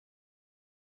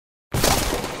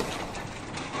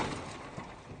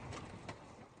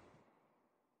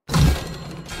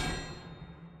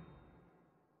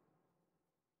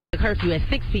curfew at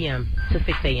 6 p.m. to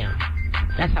 6 a.m.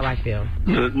 That's how I feel.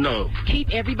 No. Keep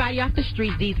everybody off the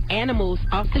streets, these animals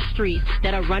off the streets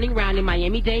that are running around in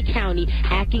Miami-Dade County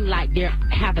acting like they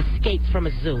have escaped from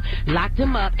a zoo. Lock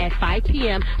them up at 5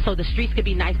 p.m. so the streets can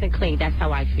be nice and clean. That's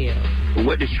how I feel.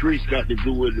 What the streets got to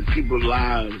do with the people's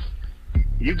lives?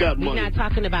 You got money. We're not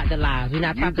talking about the lives. We're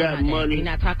not talking about money. that. We're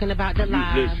not talking about the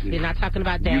lives. Listen, we're not talking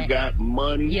about that. You got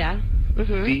money. Yeah.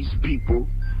 These people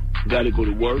got to go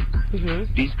to work.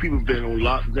 These people been on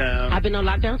lockdown. I've been on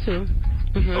lockdown, too.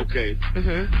 Okay.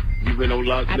 You've been on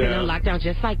lockdown. I've been on lockdown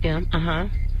just like them.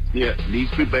 Yeah, these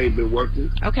people ain't been working.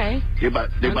 Okay. They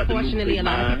about to lose Unfortunately, a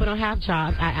lot of people don't have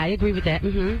jobs. I agree with that.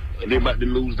 They about to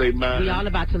lose their mind. We all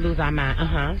about to lose our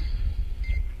mind.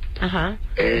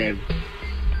 And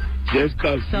just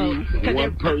because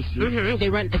one person... they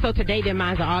run. So today their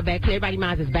minds are all back clear. Everybody's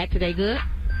minds is back today good?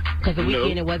 Because the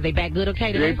weekend it was, they back good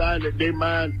okay today? They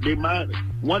mind.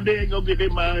 One day ain't going to get their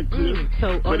mind clear.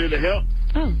 But it'll help.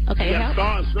 Oh, okay. You got to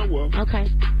start somewhere. Okay,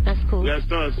 that's cool. You got to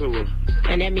start somewhere.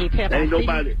 And that means tear up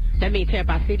city? That means tear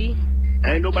up city?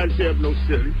 Ain't nobody tear up no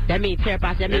city. That means tear up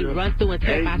our city. That means run through and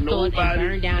tear up our stores and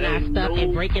burn down our stuff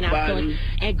and break in our stores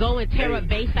and go and tear up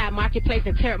Bayside Marketplace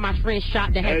and tear up my friend's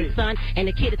shop that has a son and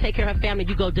the kid to take care of her family.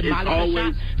 You go demolish the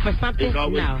shop for something? It's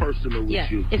always personal with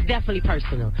you. It's definitely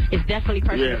personal. It's definitely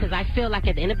personal because I feel like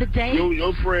at the end of the day...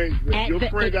 Your friend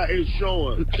got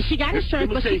insurance. She got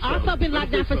insurance, but she also been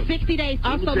locked down for 60 days,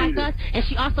 also like us, and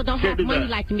she also don't have money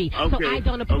like me. So I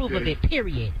don't approve of it,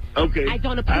 period. Okay. I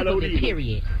don't approve of it,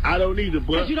 period. I don't either, but...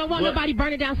 Because you don't want nobody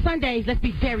burning down Sundays, let's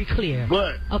be very clear.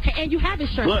 But... Okay, and you have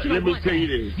insurance, but you don't want that.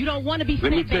 This. You don't want to be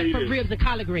sent back for ribs and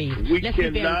collard greens. Let's be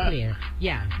very clear.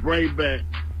 Yeah. Bring back...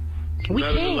 We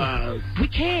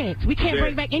can't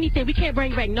bring back anything. We can't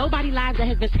bring back nobody's lives that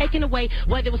has been taken away,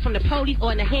 whether it was from the police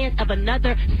or in the hands of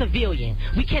another civilian.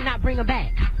 We cannot bring them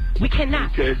back. We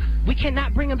cannot. Okay. We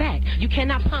cannot bring them back. You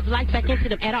cannot pump life back into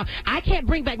them at all. I can't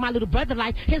bring back my little brother's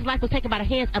life. His life was taken by the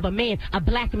hands of a man, a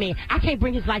black man. I can't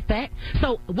bring his life back.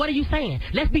 So what are you saying?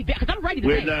 Let's be back. Because I'm ready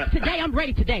today. Today, I'm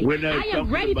ready today. I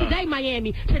am ready today,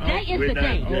 Miami. Today is the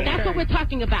day. That's what we're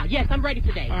talking about. Yes, I'm ready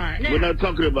today. All right. Now, we're not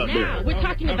talking about that. We're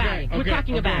talking about it. We're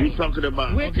talking about it.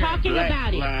 We're talking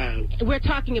about it. We're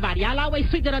talking about it. Y'all always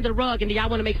sweep that under the rug and then y'all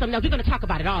want to make something else. We're going to talk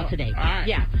about it all today. All right.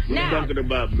 Yeah. We're talking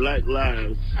about black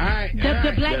lives. All right.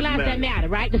 The black lives that matter,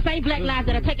 right? The same black lives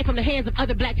that are taken from the hands of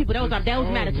other black people. Those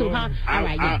matter too, huh? All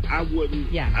right. Yeah. I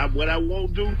wouldn't. Yeah. What I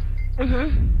won't do.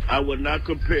 I would not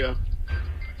compare.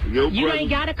 You ain't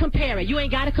got to compare it. You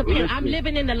ain't got to compare it. I'm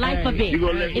living in the life of it.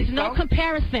 It's no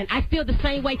comparison. I feel the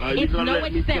same way. It's no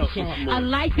exception. A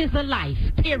life is a life,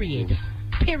 period.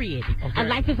 Period. A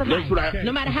life is a life.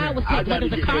 No matter how it was taken, whether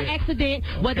it was a car accident,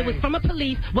 whether it was from a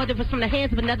police, whether it was from the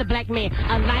hands of another black man,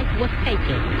 a life was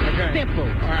taken. Simple.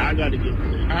 I got to get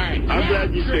there. All right. I'm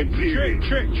glad you said period.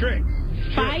 Trick.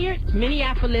 Fired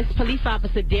Minneapolis police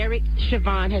officer Derek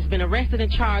Chauvin has been arrested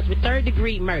and charged with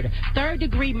third-degree murder.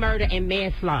 Third-degree murder and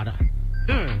manslaughter.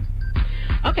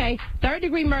 Okay,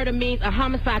 third-degree murder means a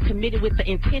homicide committed with the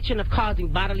intention of causing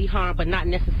bodily harm but not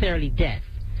necessarily death.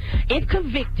 If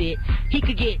convicted, he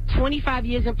could get 25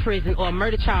 years in prison or a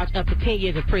murder charge up to 10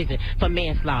 years in prison for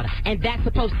manslaughter. And that's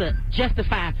supposed to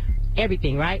justify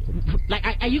everything, right? Like,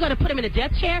 are you going to put him in a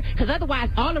death chair? Because otherwise,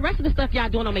 all the rest of the stuff y'all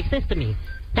doing don't make sense to me.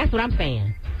 That's what I'm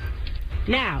saying.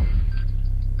 Now,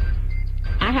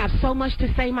 I have so much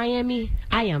to say, Miami.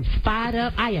 I am fired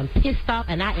up. I am pissed off,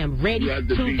 and I am ready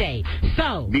today.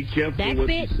 So be careful that's what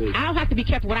it. You say. I don't have to be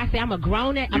careful what I say. I'm a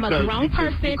grown person,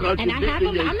 and I have.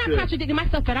 I'm not contradicting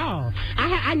myself at all.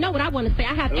 I know what I want to say.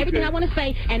 I have everything I want to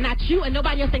say, and not you, and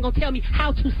nobody else ain't gonna tell me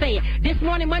how to say it. This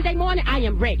morning, Monday morning, I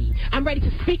am ready. I'm ready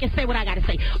to speak and say what I got to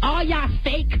say. All y'all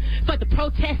fake for the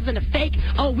protesters and the fake.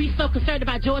 Oh, we so concerned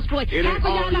about George Floyd. Half of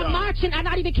y'all are marching. I'm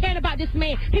not even caring about this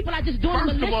man. People are just doing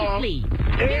it maliciously.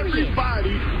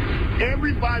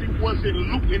 Everybody wasn't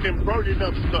looting and burning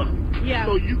up stuff. Yeah.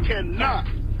 So you cannot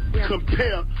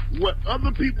compare what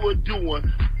other people are doing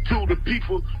to the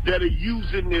people that are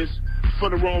using this for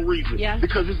the wrong reason. Yeah.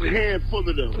 Because it's a handful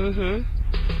of them.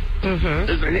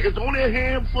 It's only a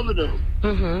handful of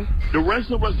them. The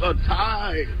rest of us are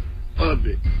tired of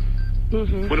it.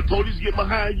 When the police get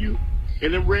behind you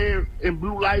and the red and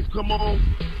blue lights come on,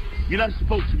 you're not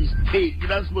supposed to be scared. You're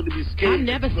not supposed to be scared. I'm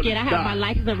never scared. I have my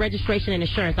license and registration and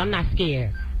insurance. I'm not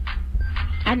scared.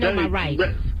 I know my rights.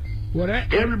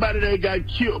 Everybody that got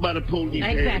killed by the police.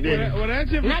 Exactly. Well,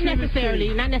 that's it for Not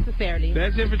necessarily.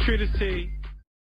 That's it for Trina's Tea.